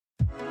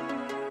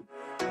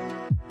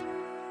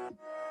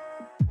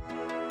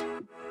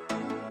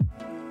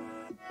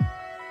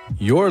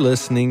You're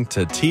listening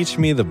to Teach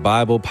Me the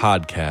Bible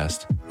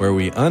podcast, where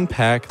we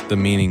unpack the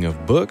meaning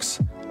of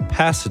books,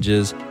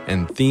 passages,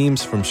 and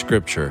themes from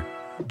Scripture.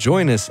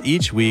 Join us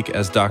each week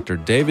as Dr.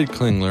 David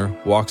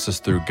Klingler walks us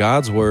through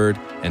God's Word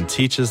and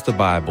teaches the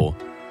Bible.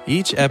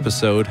 Each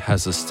episode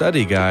has a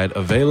study guide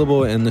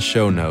available in the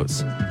show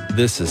notes.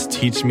 This is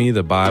Teach Me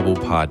the Bible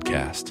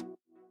podcast.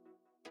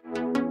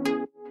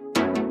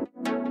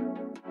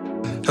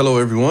 Hello,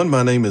 everyone.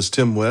 My name is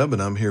Tim Webb,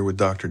 and I'm here with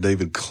Dr.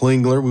 David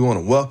Klingler. We want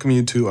to welcome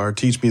you to our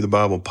Teach Me the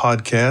Bible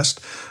podcast.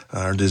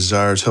 Our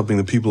desire is helping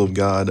the people of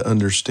God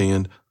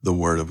understand the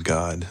Word of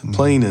God.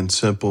 Plain and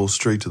simple,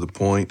 straight to the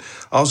point.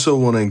 Also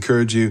want to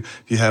encourage you,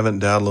 if you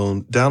haven't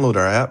download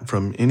our app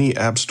from any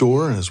app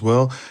store as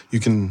well.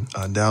 You can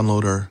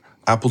download our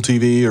Apple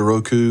TV or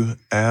Roku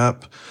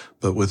app.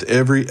 But with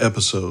every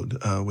episode,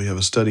 we have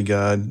a study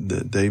guide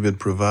that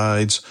David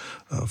provides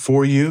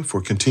for you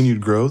for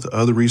continued growth,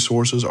 other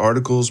resources,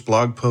 articles,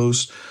 blog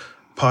posts,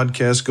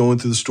 podcasts going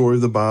through the story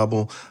of the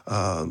Bible,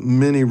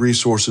 many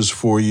resources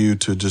for you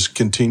to just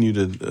continue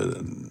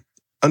to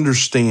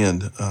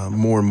understand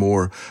more and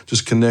more,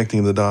 just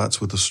connecting the dots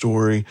with the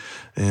story.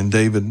 And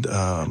David,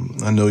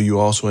 I know you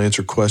also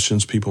answer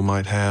questions people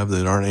might have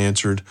that aren't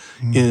answered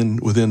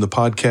within the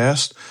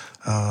podcast.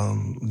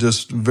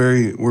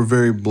 We're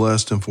very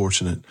blessed and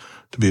fortunate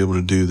to be able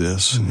to do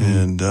this.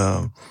 And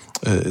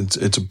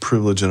it's a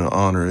privilege and an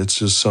honor. It's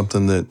just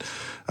something that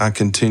I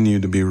continue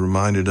to be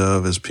reminded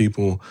of as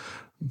people.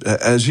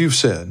 As you've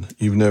said,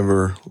 you've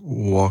never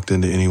walked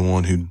into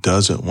anyone who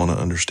doesn't want to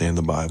understand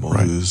the Bible,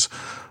 right, who's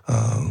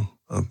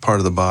a part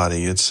of the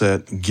body. It's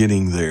that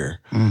getting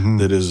there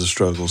that is a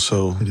struggle.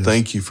 So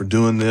thank you for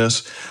doing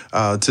this.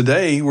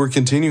 Today, we're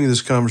continuing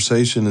this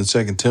conversation in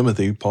 2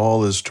 Timothy.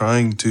 Paul is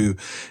trying to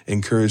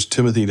encourage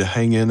Timothy to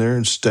hang in there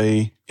and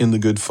stay in the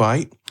good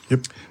fight.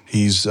 Yep.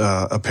 He's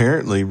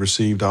apparently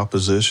received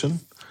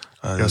opposition.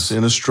 He's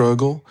in a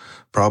struggle,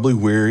 probably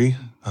weary,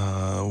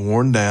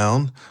 worn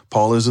down.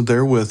 Paul isn't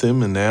there with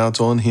him, and now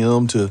it's on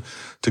him to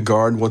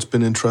guard what's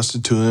been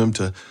entrusted to him,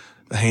 to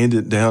hand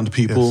it down to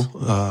people,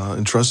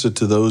 entrust it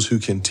to those who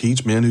can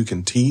teach, men who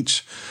can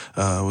teach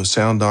with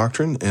sound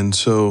doctrine. And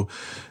so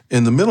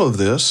in the middle of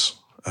this,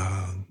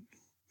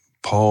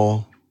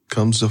 Paul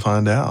comes to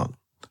find out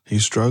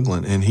he's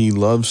struggling, and he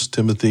loves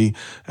Timothy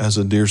as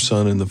a dear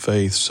son in the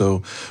faith.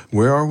 So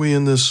where are we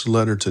in this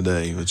letter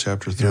today with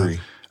chapter 3?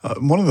 Yeah.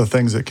 One of the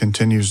things that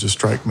continues to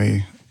strike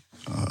me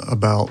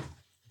about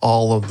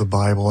all of the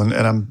Bible,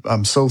 and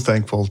I'm so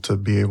thankful to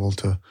be able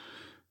to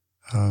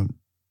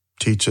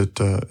teach at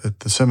the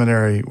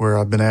seminary where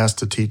I've been asked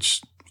to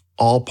teach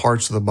all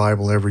parts of the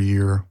Bible every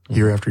year,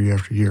 year after year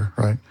after year,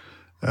 right?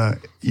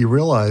 You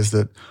realize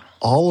that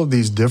all of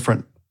these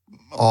different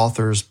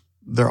authors,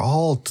 they're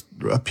all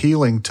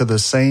appealing to the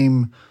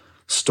same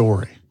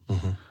story.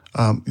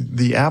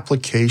 The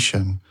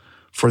application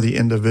for the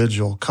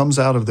individual comes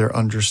out of their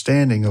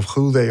understanding of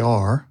who they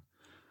are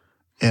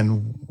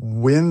and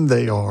when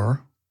they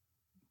are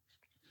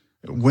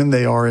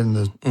in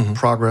the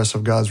progress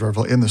of God's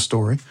revelation in the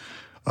story,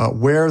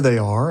 where they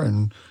are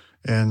and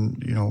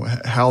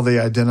how they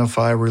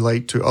identify,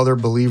 relate to other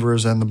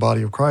believers and the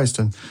body of Christ,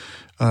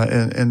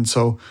 and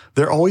so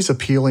they're always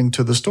appealing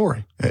to the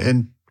story.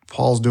 And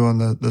Paul's doing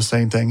the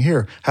same thing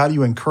here. How do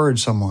you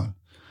encourage someone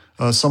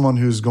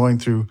who's going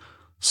through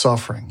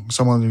suffering,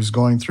 someone who's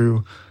going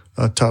through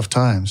tough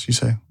times? You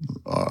say,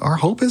 our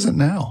hope isn't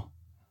now.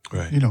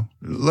 Right.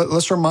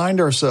 Let's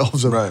remind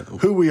ourselves of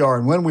who we are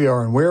and when we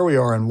are and where we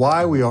are and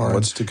why we are,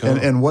 what's to come,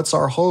 and what's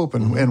our hope,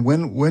 and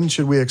when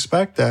should we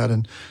expect that,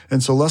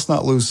 and so let's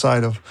not lose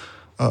sight of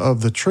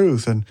the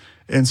truth.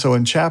 And so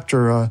in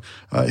chapter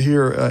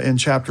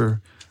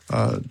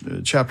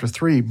chapter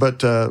 3,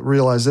 but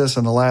realize this: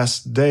 in the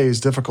last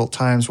days, difficult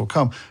times will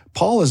come.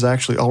 Paul has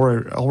actually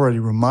already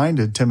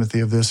reminded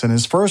Timothy of this in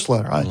his first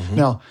letter.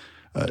 Now,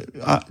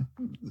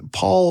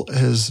 Paul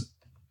has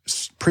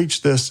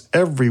preached this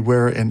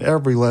everywhere in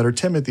every letter.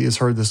 Timothy has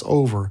heard this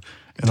over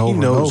and over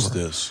and over. He knows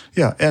this.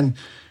 Yeah, and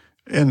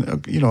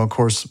of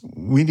course,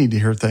 we need to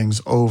hear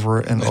things over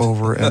and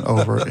over and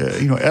over.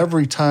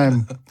 Every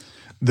time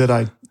that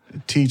I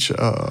teach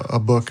a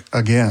book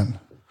again,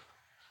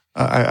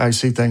 I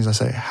see things, I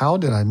say, how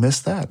did I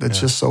miss that?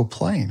 It's just so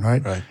plain,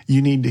 right?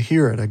 You need to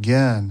hear it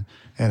again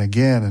and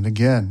again and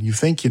again. You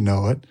think you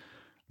know it,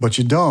 but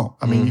you don't.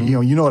 I mean,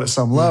 you know it at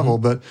some level,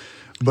 but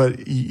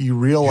you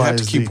realize you have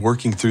to keep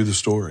working through the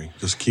story.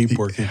 Just keep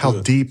working how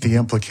through it. Deep the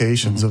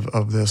implications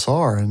of this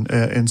are.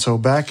 And so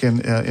back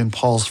in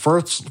Paul's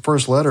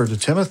first letter to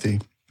Timothy,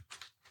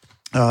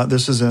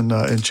 this is in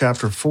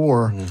chapter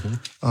 4,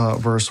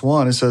 verse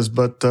 1. It says,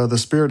 "But the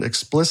Spirit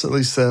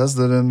explicitly says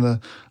that in the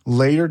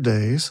later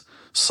days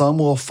some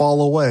will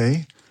fall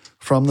away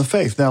from the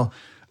faith." Now,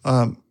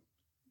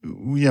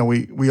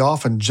 we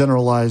often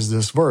generalize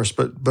this verse,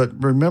 but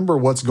remember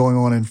what's going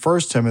on in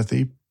 1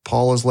 Timothy.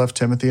 Paul has left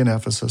Timothy in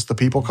Ephesus. The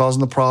people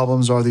causing the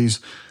problems are these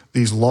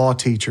law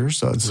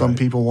teachers, some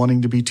people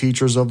wanting to be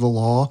teachers of the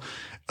law.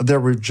 They're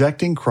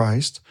rejecting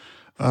Christ.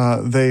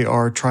 They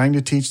are trying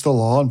to teach the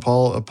law, and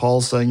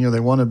Paul's saying, they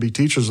want to be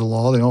teachers of the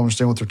law. They don't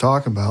understand what they're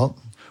talking about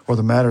or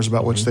the matters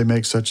about which they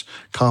make such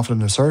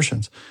confident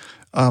assertions.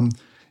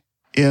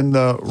 In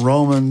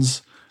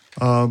Romans,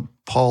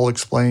 Paul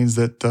explains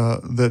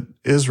that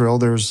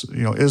Israel,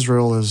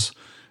 Israel is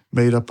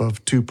made up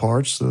of two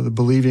parts: the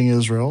believing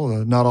Israel.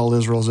 Not all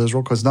Israel is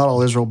Israel, because not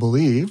all Israel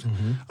believed.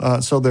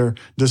 So they're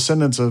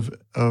descendants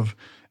of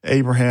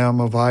Abraham,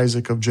 of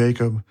Isaac, of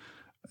Jacob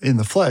in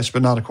the flesh,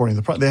 but not according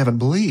to the promise. They haven't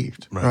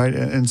believed, right?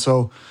 And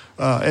so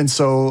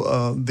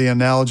the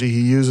analogy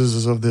he uses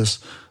is of this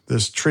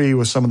tree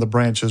with some of the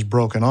branches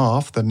broken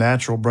off, the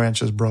natural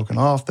branches broken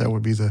off. That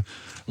would be the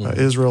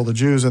Israel, the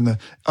Jews, and the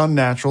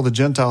unnatural, the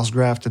Gentiles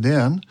grafted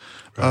in.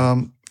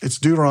 Right. It's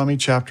Deuteronomy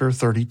chapter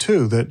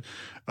 32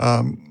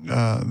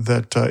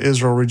 that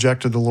Israel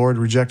rejected the Lord,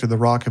 rejected the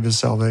rock of his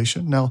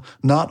salvation. Now,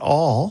 not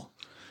all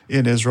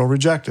in Israel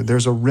rejected.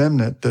 There's a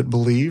remnant that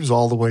believes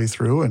all the way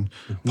through, and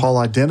Paul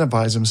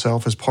identifies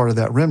himself as part of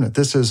that remnant.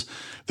 This is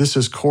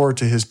core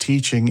to his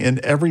teaching in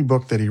every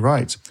book that he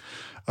writes.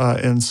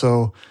 And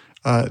so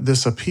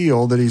this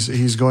appeal that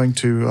he's going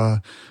to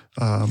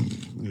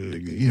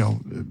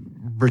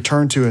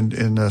return to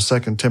in 2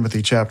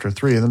 Timothy chapter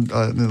 3, and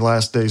in the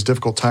last days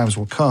difficult times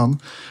will come,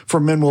 for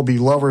men will be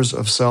lovers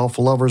of self,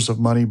 lovers of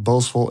money,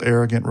 boastful,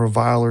 arrogant,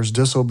 revilers,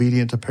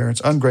 disobedient to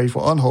parents,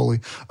 ungrateful, unholy,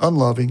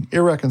 unloving,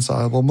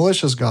 irreconcilable,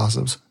 malicious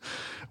gossips,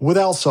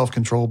 without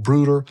self-control,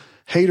 brutal,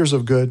 haters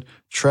of good,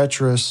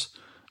 treacherous,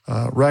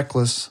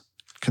 reckless,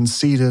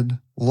 conceited,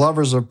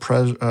 lovers of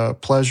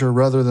pleasure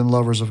rather than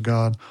lovers of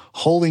God,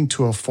 holding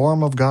to a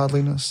form of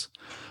godliness.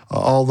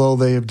 Although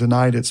they have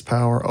denied its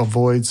power,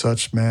 avoid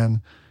such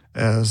men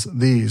as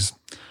these.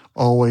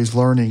 Always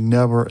learning,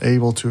 never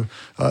able to.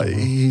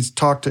 He's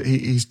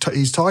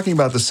talking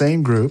about the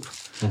same group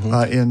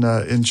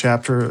in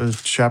chapter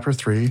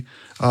 3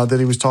 that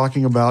he was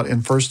talking about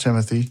in 1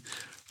 Timothy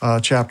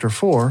chapter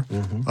 4,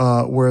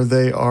 where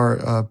they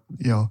are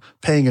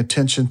paying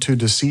attention to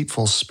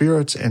deceitful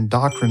spirits and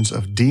doctrines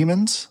of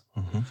demons.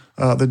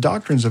 The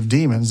doctrines of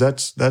demons,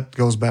 that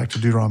goes back to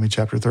Deuteronomy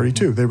chapter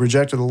 32. They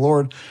rejected the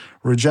Lord,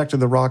 rejected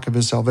the rock of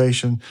his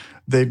salvation.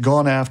 They've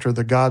gone after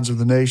the gods of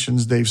the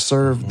nations. They've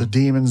served the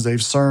demons.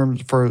 They've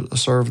served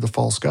the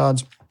false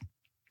gods.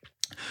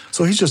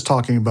 So he's just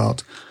talking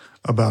about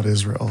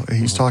Israel.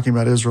 He's talking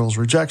about Israel's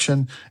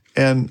rejection.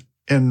 And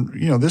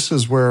this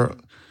is where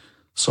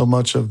so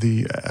much of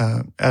the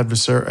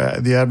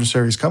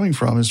adversary is coming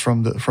from, is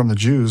from the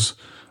Jews,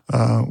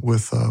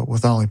 with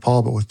not only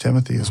Paul, but with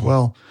Timothy as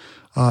well.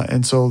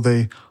 And so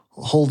they,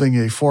 holding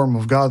a form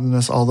of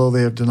godliness, although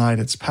they have denied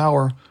its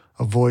power,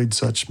 avoid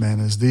such men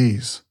as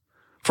these.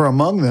 For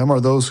among them are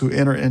those who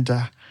enter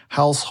into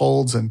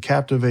households and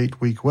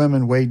captivate weak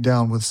women, weighed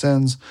down with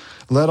sins,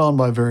 led on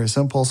by various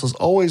impulses,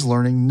 always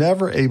learning,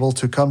 never able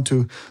to come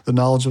to the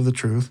knowledge of the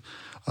truth.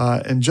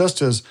 And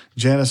just as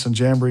Jannes and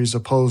Jambres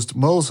opposed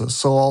Moses,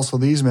 so also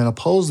these men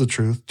oppose the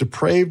truth,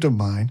 depraved of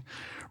mind,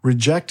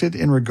 rejected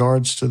in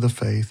regards to the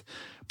faith,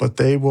 but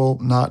they will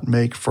not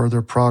make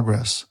further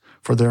progress,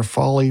 for their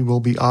folly will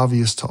be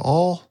obvious to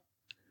all,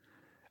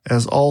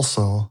 as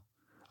also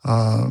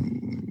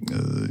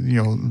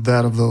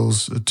that of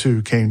those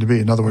two came to be.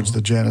 In other words,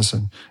 the Jannes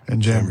and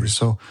Jambres.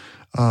 So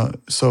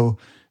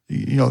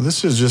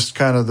this is just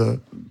kind of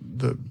the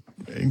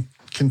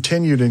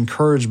continued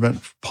encouragement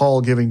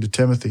Paul giving to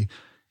Timothy.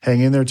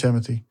 Hang in there,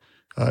 Timothy.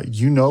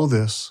 You know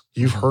this.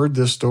 You've heard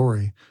this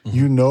story.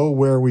 You know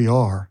where we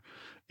are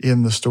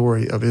in the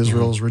story of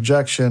Israel's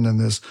rejection and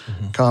this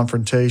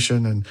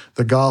confrontation and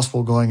the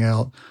gospel going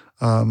out.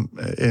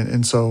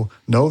 And so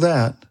know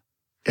that,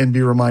 and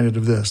be reminded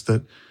of this,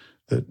 that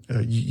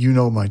you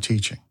know my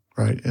teaching,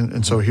 right?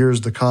 And so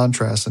here's the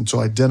contrast. And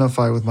so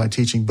identify with my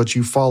teaching, but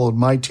you followed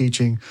my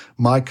teaching,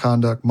 my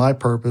conduct, my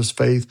purpose,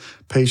 faith,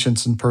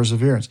 patience, and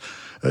perseverance.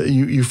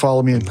 You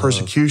follow me in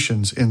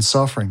persecutions, in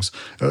sufferings.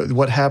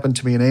 What happened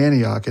to me in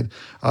Antioch, at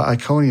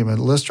Iconium, at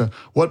Lystra,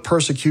 what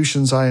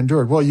persecutions I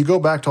endured. Well, you go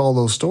back to all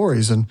those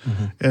stories, and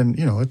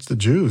it's the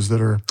Jews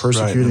that are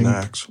persecuting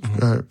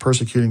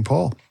persecuting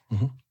Paul.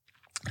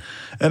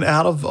 And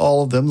out of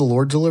all of them, the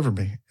Lord delivered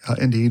me.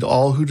 Indeed,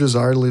 all who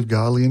desire to live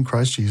godly in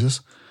Christ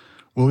Jesus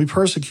will be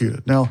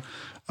persecuted. Now,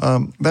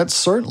 that's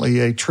certainly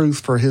a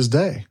truth for his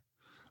day.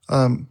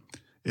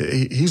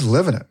 He's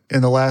living it.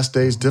 In the last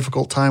days,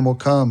 difficult time will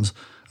come.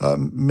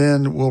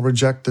 Men will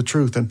reject the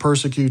truth and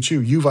persecute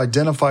you. You've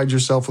identified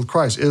yourself with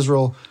Christ.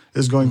 Israel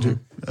is going to,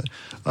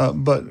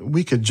 but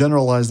we could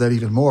generalize that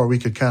even more. We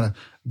could kind of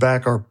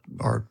back our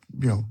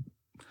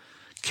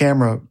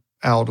camera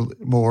out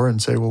more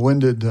and say, well, when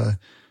did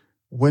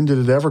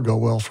it ever go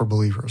well for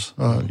believers?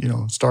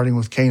 Starting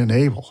with Cain and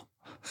Abel,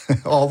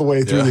 all the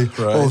way through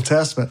the Old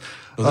Testament.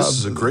 Well, this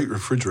is a great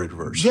refrigerator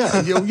verse. Yeah.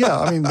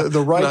 I mean,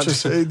 the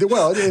righteous.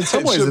 Well, in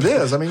some ways, it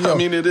is. I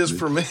mean, it is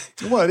for me.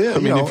 Well, it is.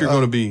 if you're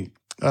going to be,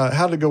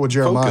 how did it go with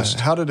Jeremiah? Focused.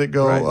 How did it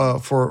go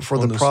for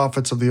the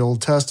prophets of the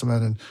Old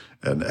Testament?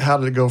 And how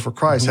did it go for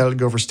Christ? How did it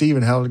go for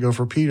Stephen? How did it go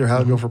for Peter? How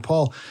did it go for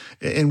Paul?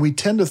 And we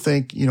tend to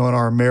think, in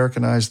our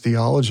Americanized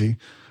theology,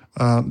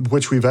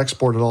 which we've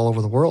exported all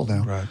over the world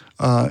now.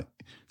 Right.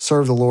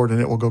 Serve the Lord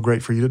and it will go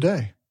great for you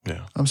today.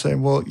 Yeah. I'm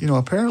saying, well,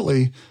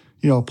 apparently,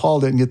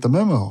 Paul didn't get the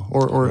memo,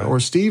 or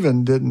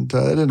Stephen didn't.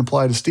 It didn't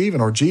apply to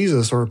Stephen or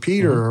Jesus or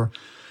Peter. Or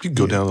you can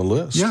go down the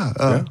list.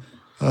 Yeah.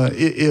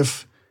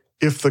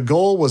 If the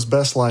goal was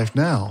best life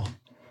now,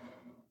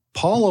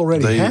 Paul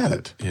already had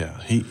it.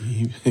 Yeah.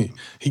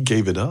 He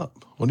gave it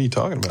up. What are you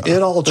talking about?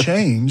 It all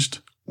changed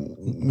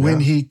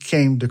when he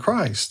came to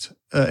Christ,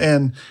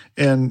 and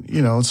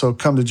so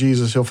come to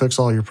Jesus, he'll fix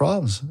all your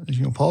problems.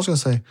 Paul's going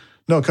to say,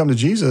 no, come to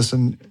Jesus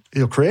and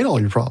he'll create all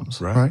your problems.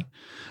 Right.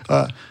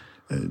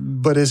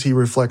 But as he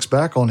reflects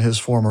back on his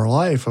former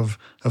life of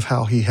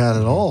how he had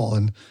it all,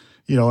 and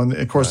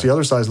of course the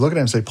other side is looking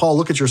at him and say, Paul,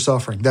 look at your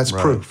suffering. That's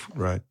proof.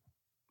 Right.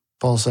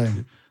 Paul's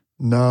saying,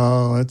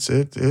 no,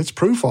 it's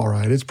proof. All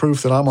right. It's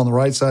proof that I'm on the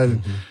right side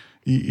and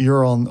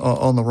you're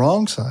on the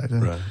wrong side.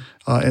 And,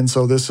 and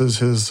so this is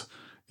his,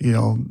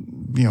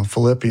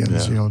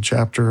 Philippians,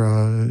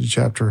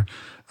 chapter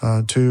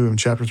 2 and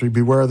chapter 3,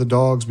 beware of the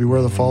dogs, beware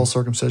of the false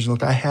circumcision.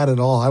 Look, I had it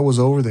all. I was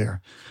over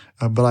there,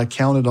 but I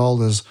counted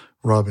all as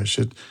rubbish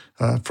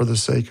for the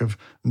sake of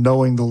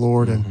knowing the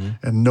Lord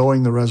and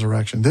knowing the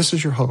resurrection. This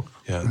is your hope.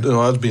 Yeah, right? No,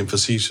 I was being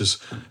facetious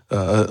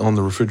on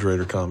the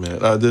refrigerator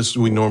comment.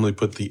 We normally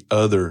put the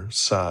other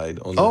side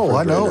on the refrigerator.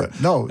 I know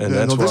it. No, and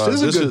that's why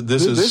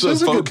this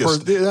is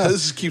focused.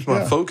 This keeps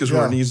my focus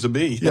where it needs to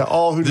be. Yeah,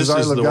 all who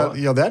desire to live God.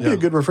 That'd be a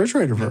good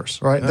refrigerator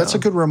verse, right? Yeah. That's a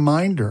good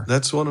reminder.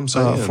 That's what I'm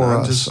saying for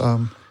us.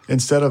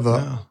 Instead of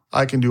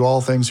I can do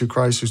all things through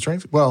Christ who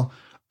strengthens. Well,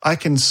 I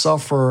can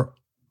suffer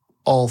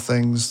all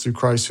things through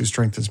Christ who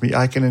strengthens me.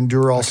 I can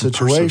endure all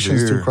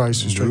situations through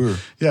Christ who strengthens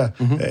me. Yeah.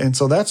 And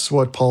so that's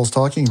what Paul's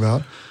talking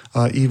about,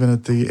 even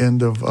at the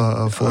end of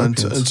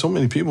Philippians. And so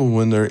many people,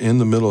 when they're in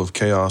the middle of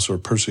chaos or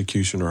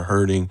persecution or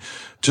hurting,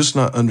 just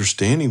not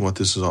understanding what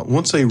this is all.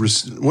 Once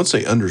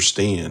they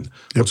understand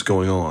what's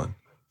going on,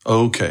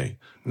 okay,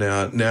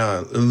 now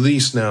at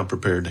least now I'm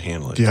prepared to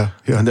handle it. Yeah.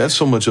 And that's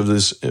so much of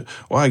this.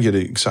 Why I get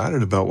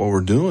excited about what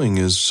we're doing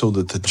is so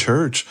that the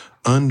church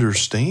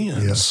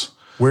understands. Yes.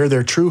 Where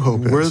their true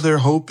hope is. Where their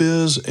hope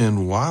is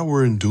and why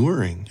we're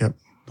enduring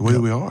the way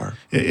that we are.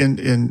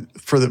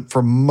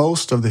 For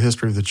most of the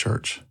history of the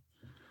church,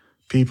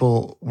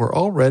 people were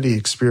already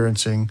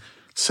experiencing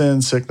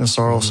sin, sickness,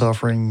 sorrow,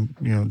 suffering,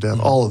 death,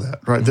 all of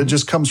that, right? That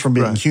just comes from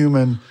being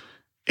human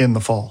in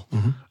the fall.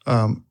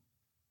 And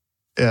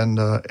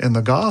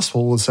the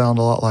gospel would sound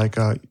a lot like,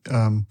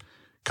 come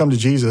to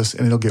Jesus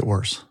and it'll get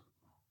worse.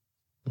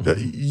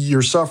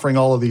 You're suffering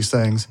all of these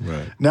things.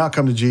 Right. Now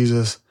come to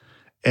Jesus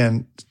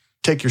and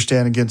take your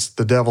stand against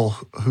the devil,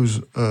 who's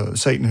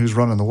Satan, who's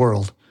running the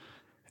world,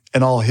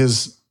 and all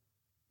his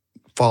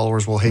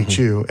followers will hate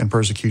you and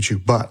persecute you.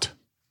 But,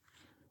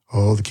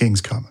 the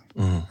king's coming,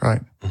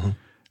 right?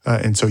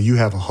 And so you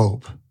have a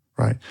hope,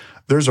 right?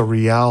 There's a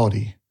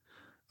reality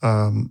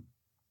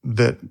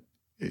that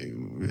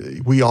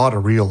we ought to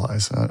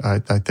realize. I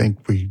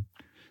think we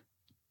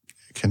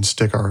can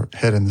stick our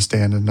head in the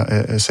sand and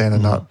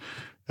not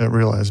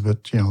realize,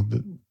 but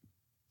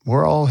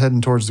we're all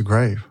heading towards the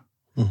grave.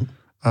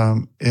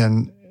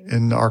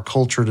 And our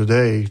culture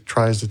today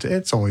tries to,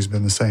 it's always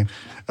been the same.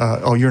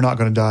 You're not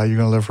going to die. You're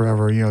going to live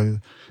forever.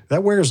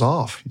 That wears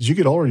off. As you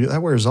get older,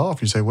 that wears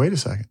off. You say, wait a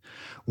second.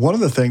 One of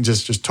the things,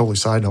 just totally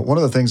side note, one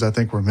of the things I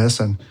think we're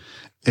missing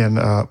in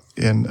our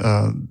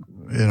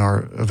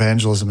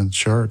evangelism in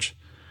church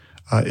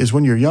is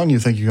when you're young, you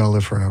think you're going to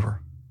live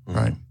forever,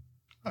 right?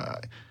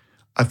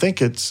 I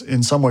think it's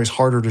in some ways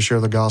harder to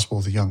share the gospel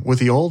with the young. With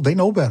the old, they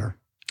know better.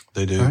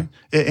 They do. Right?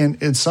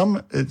 And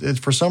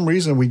for some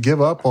reason, we give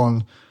up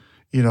on,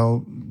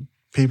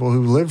 people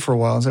who live for a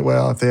while and say,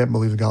 well, if they haven't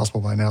believed the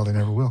gospel by now, they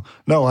never will.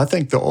 No, I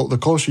think the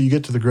closer you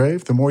get to the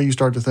grave, the more you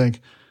start to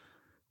think,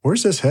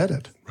 where's this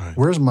headed? Right.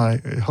 Where's my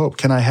hope?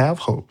 Can I have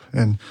hope?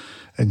 And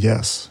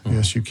yes,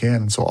 you can.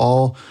 And so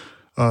all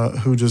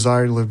who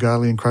desire to live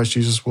godly in Christ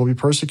Jesus will be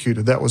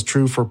persecuted. That was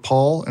true for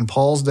Paul in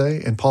Paul's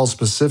day, and Paul's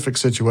specific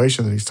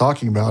situation that he's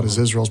talking about is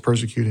Israel's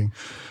persecuting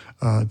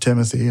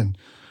Timothy. And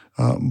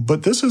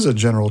but this is a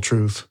general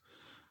truth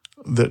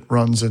that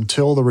runs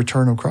until the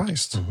return of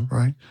Christ,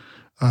 right?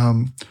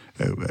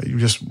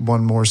 Just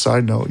one more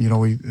side note,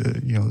 we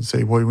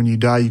say, boy, when you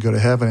die, you go to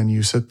heaven and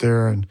you sit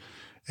there and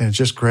it's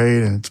just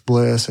great and it's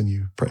bliss and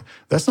you pray.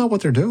 That's not what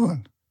they're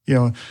doing.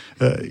 In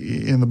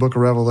the book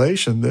of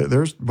Revelation,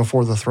 there's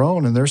before the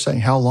throne and they're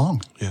saying, how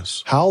long?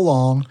 Yes. How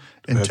long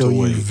until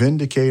you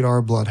vindicate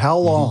our blood? How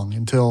long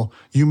until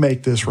you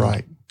make this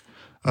right?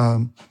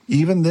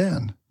 Even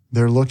then,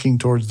 they're looking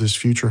towards this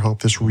future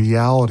hope, this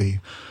reality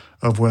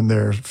of when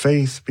their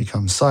faith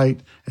becomes sight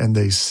and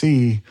they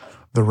see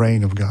the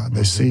reign of God.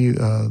 They see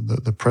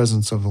the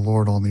presence of the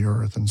Lord on the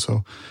earth. And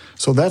so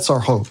that's our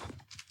hope.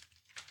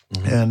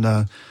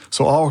 And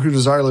so all who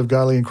desire to live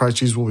godly in Christ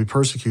Jesus will be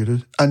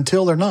persecuted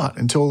until they're not,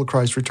 until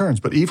Christ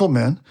returns. But evil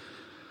men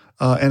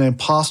and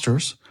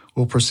impostors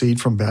will proceed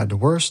from bad to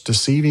worse,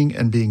 deceiving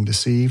and being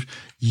deceived.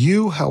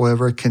 You,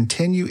 however,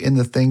 continue in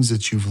the things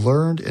that you've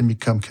learned and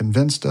become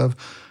convinced of,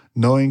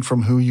 knowing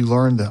from who you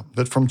learned them,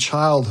 that from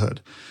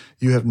childhood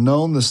you have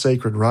known the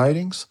sacred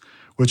writings,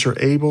 which are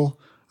able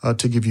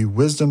to give you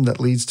wisdom that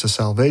leads to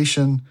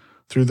salvation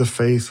through the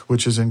faith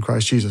which is in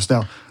Christ Jesus.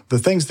 Now, the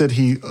things that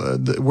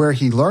where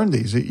he learned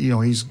these,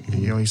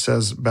 he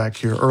says back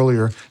here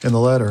earlier in the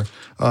letter,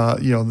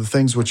 the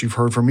things which you've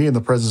heard from me in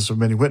the presence of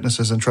many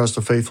witnesses, and trust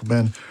of faithful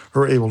men who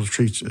are able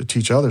to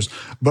teach others.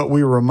 But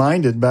we were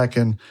reminded back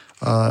in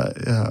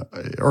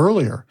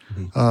earlier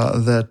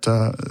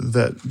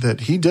that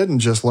he didn't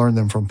just learn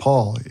them from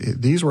Paul.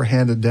 These were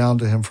handed down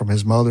to him from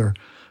his mother,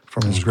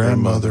 from his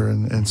grandmother,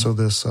 and so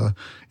this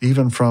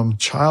even from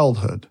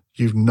childhood.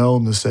 You've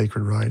known the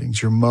sacred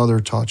writings. Your mother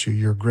taught you.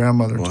 Your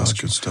grandmother taught that's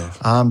you. Good stuff.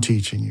 I'm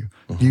teaching you.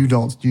 You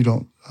don't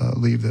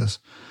leave this.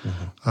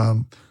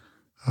 And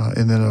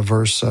then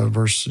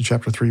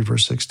chapter 3,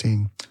 verse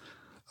 16.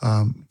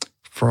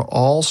 For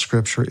all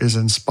Scripture is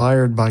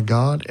inspired by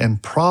God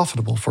and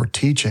profitable for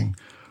teaching,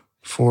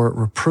 for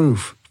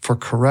reproof, for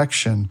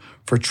correction,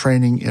 for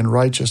training in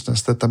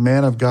righteousness, that the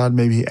man of God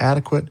may be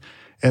adequate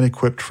and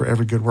equipped for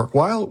every good work.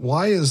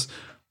 Why is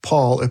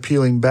Paul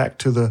appealing back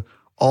to the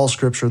all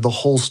Scripture, the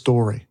whole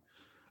story?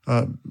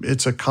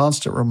 It's a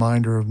constant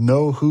reminder of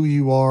know who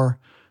you are,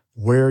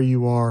 where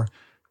you are,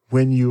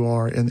 when you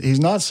are. And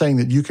he's not saying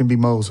that you can be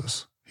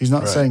Moses. He's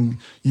not saying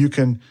you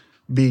can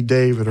be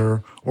David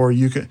or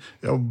you can.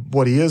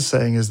 What he is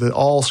saying is that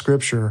all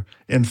Scripture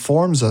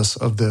informs us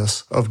of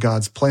this, of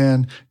God's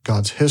plan,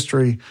 God's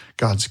history,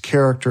 God's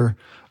character,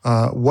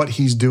 what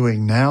he's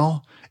doing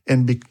now.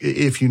 And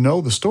if you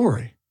know the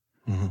story,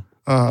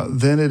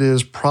 then it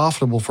is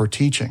profitable for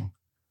teaching,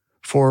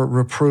 for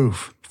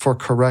reproof, for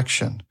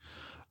correction.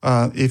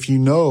 If you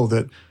know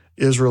that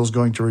Israel is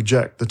going to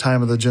reject, the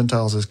time of the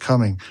Gentiles is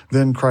coming,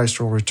 then Christ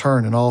will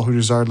return, and all who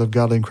desire to live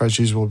godly in Christ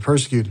Jesus will be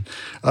persecuted.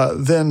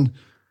 Then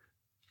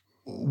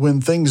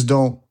when things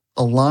don't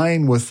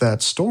align with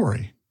that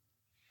story,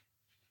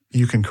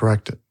 you can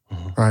correct it,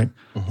 right?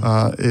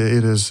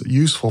 It is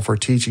useful for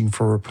teaching,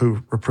 for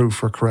reproof,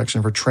 for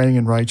correction, for training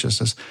in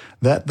righteousness,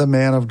 that the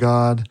man of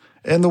God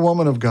and the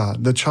woman of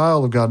God, the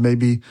child of God, may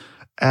be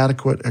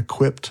adequate,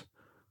 equipped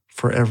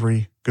for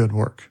every good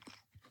work.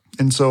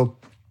 And so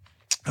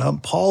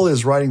Paul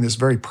is writing this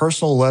very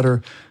personal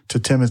letter to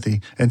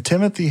Timothy, and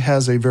Timothy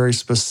has a very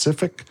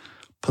specific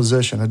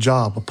position, a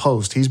job, a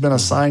post. He's been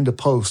assigned a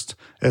post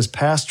as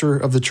pastor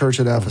of the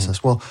church at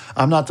Ephesus. Well,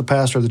 I'm not the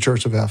pastor of the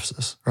church of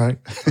Ephesus, right?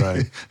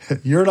 Right.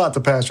 You're not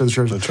the pastor of the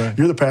church. That's right.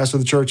 You're the pastor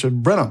of the church at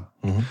Brenham.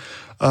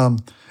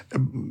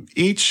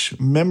 Each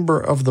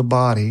member of the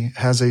body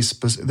has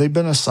they've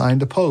been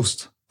assigned a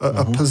post,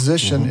 a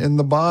position in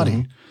the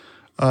body.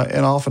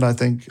 And often I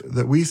think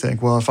that we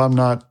think, well, if I'm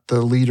not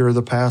the leader,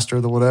 the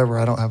pastor, the whatever,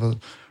 I don't have a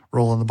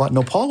role in the body.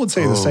 No, Paul would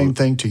say the same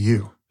thing to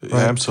you. Right?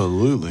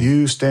 Absolutely.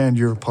 You stand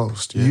your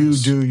post. Yes. You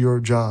do your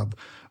job.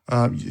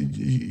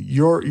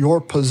 Your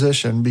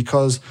position,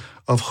 because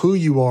of who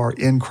you are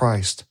in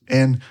Christ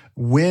and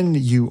when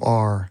you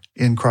are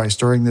in Christ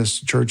during this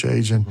church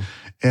age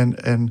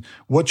and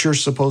what you're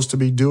supposed to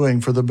be doing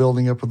for the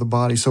building up of the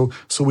body. So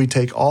we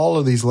take all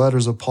of these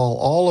letters of Paul,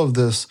 all of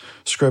this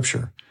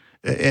Scripture,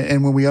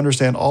 and when we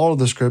understand all of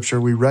the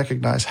Scripture, we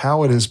recognize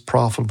how it is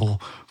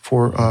profitable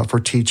for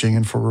teaching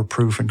and for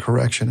reproof and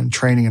correction and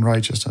training in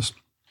righteousness.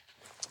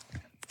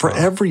 For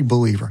every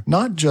believer,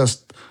 not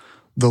just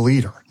the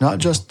leader, not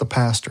just the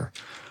pastor,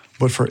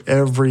 but for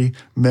every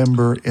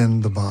member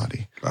in the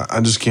body. I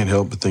just can't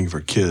help but think of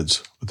our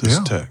kids with this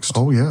text.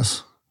 Oh,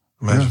 yes.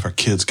 Imagine if our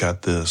kids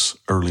got this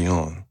early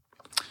on.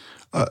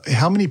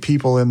 How many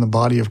people in the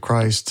body of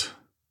Christ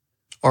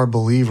are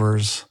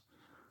believers,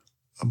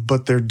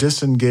 but they're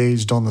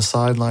disengaged on the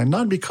sideline,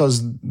 not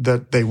because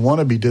that they want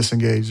to be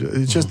disengaged.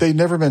 It's just they've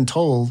never been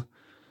told,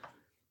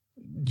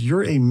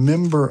 you're a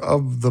member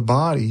of the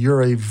body.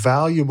 You're a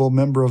valuable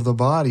member of the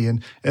body.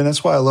 And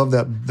that's why I love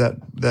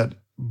that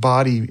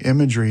body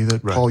imagery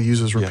that Paul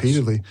uses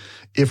repeatedly. Yes.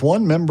 If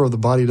one member of the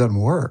body doesn't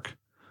work,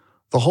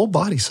 the whole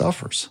body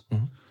suffers.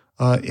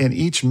 And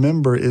each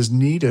member is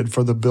needed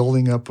for the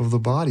building up of the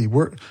body.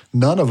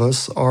 None of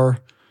us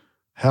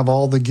have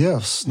all the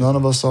gifts. None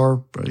of us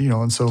are,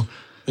 and so.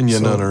 And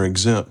yet none are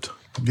exempt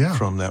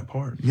from that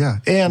part. Yeah.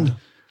 And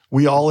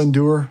we all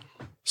endure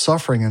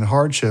suffering and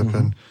hardship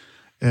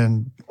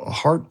and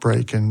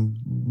heartbreak and,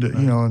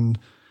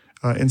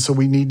 and so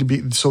we need to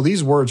be, so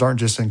these words aren't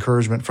just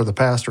encouragement for the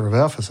pastor of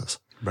Ephesus.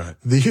 Right.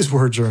 These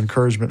words are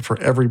encouragement for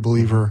every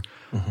believer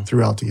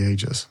throughout the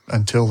ages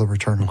until the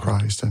return of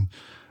Christ.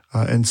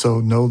 And so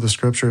know the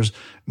Scriptures,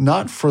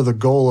 not for the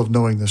goal of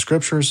knowing the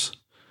Scriptures,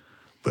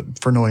 but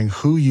for knowing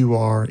who you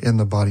are in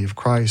the body of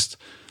Christ,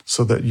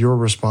 so that your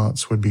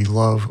response would be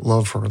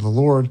love for the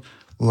Lord,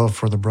 love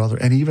for the brother,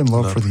 and even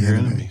love for the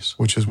enemies,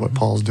 which is what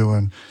Paul's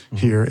doing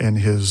here in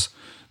his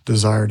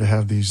desire to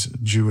have these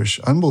Jewish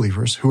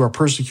unbelievers who are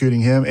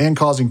persecuting him and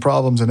causing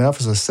problems in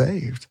Ephesus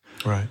saved.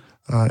 Right.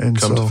 And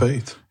come to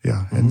faith.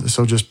 Yeah. And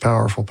so just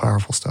powerful,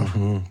 powerful stuff.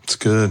 It's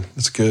good.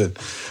 It's good.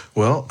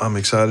 Well, I'm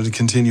excited to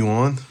continue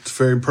on. It's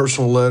a very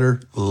personal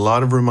letter, a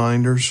lot of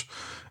reminders.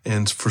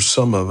 And for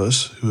some of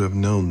us who have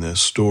known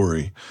this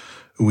story,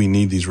 we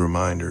need these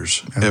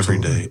reminders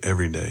Absolutely.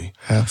 every day.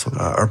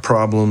 Absolutely. Our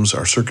problems,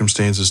 our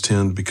circumstances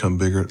tend to become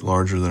bigger,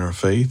 larger than our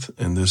faith,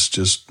 and this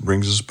just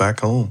brings us back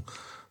home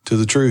to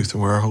the truth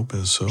and where our hope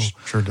is. So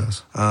Sure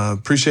does.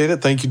 appreciate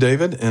it. Thank you,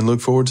 David, and look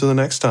forward to the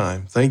next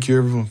time. Thank you,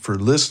 everyone, for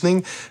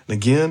listening. And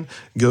again,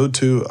 go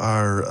to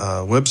our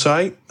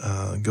website,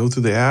 go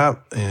through the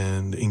app,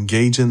 and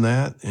engage in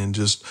that. And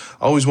just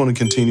always want to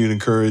continue to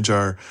encourage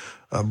our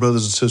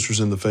brothers and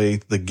sisters in the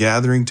faith, the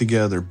gathering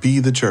together. Be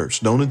the church.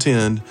 Don't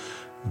attend.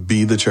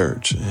 Be the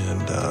church.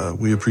 And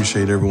we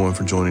appreciate everyone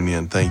for joining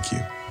in. Thank you.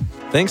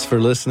 Thanks for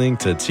listening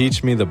to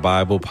Teach Me the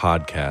Bible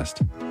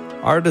podcast.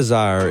 Our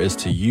desire is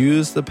to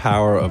use the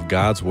power of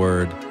God's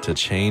Word to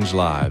change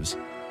lives.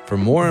 For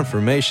more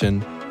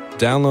information,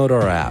 download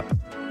our app.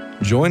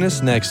 Join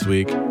us next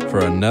week for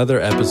another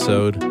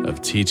episode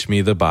of Teach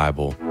Me the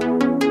Bible.